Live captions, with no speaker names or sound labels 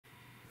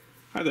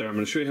Hi there, I'm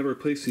going to show you how to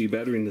replace the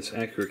battery in this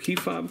Acura key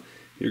fob.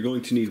 You're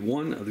going to need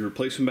one of the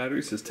replacement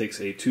batteries. This takes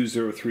a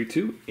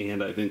 2032,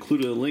 and I've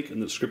included a link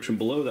in the description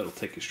below that'll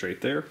take you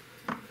straight there.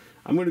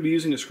 I'm going to be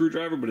using a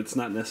screwdriver, but it's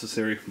not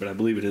necessary, but I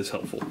believe it is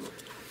helpful.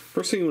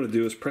 First thing you want to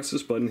do is press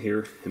this button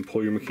here and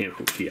pull your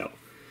mechanical key out.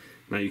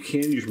 Now you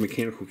can use your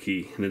mechanical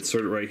key and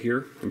insert it right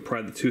here and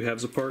pry the two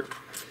halves apart,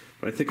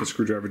 but I think a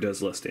screwdriver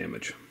does less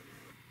damage.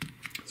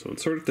 So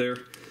insert it there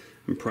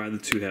and pry the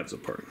two halves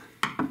apart.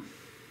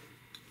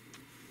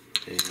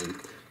 And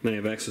now you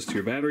have access to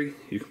your battery.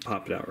 You can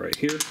pop it out right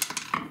here.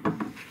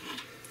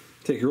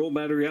 Take your old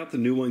battery out, the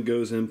new one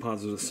goes in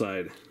positive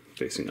side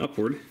facing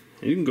upward.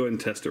 And you can go ahead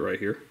and test it right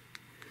here.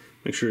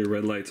 Make sure your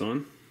red light's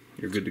on.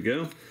 You're good to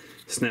go.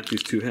 Snap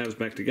these two halves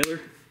back together.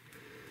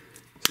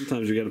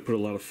 Sometimes you got to put a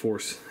lot of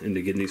force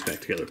into getting these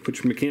back together.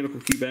 Put your mechanical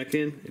key back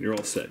in and you're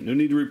all set. No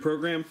need to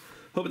reprogram.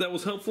 Hope that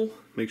was helpful.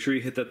 Make sure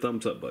you hit that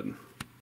thumbs up button.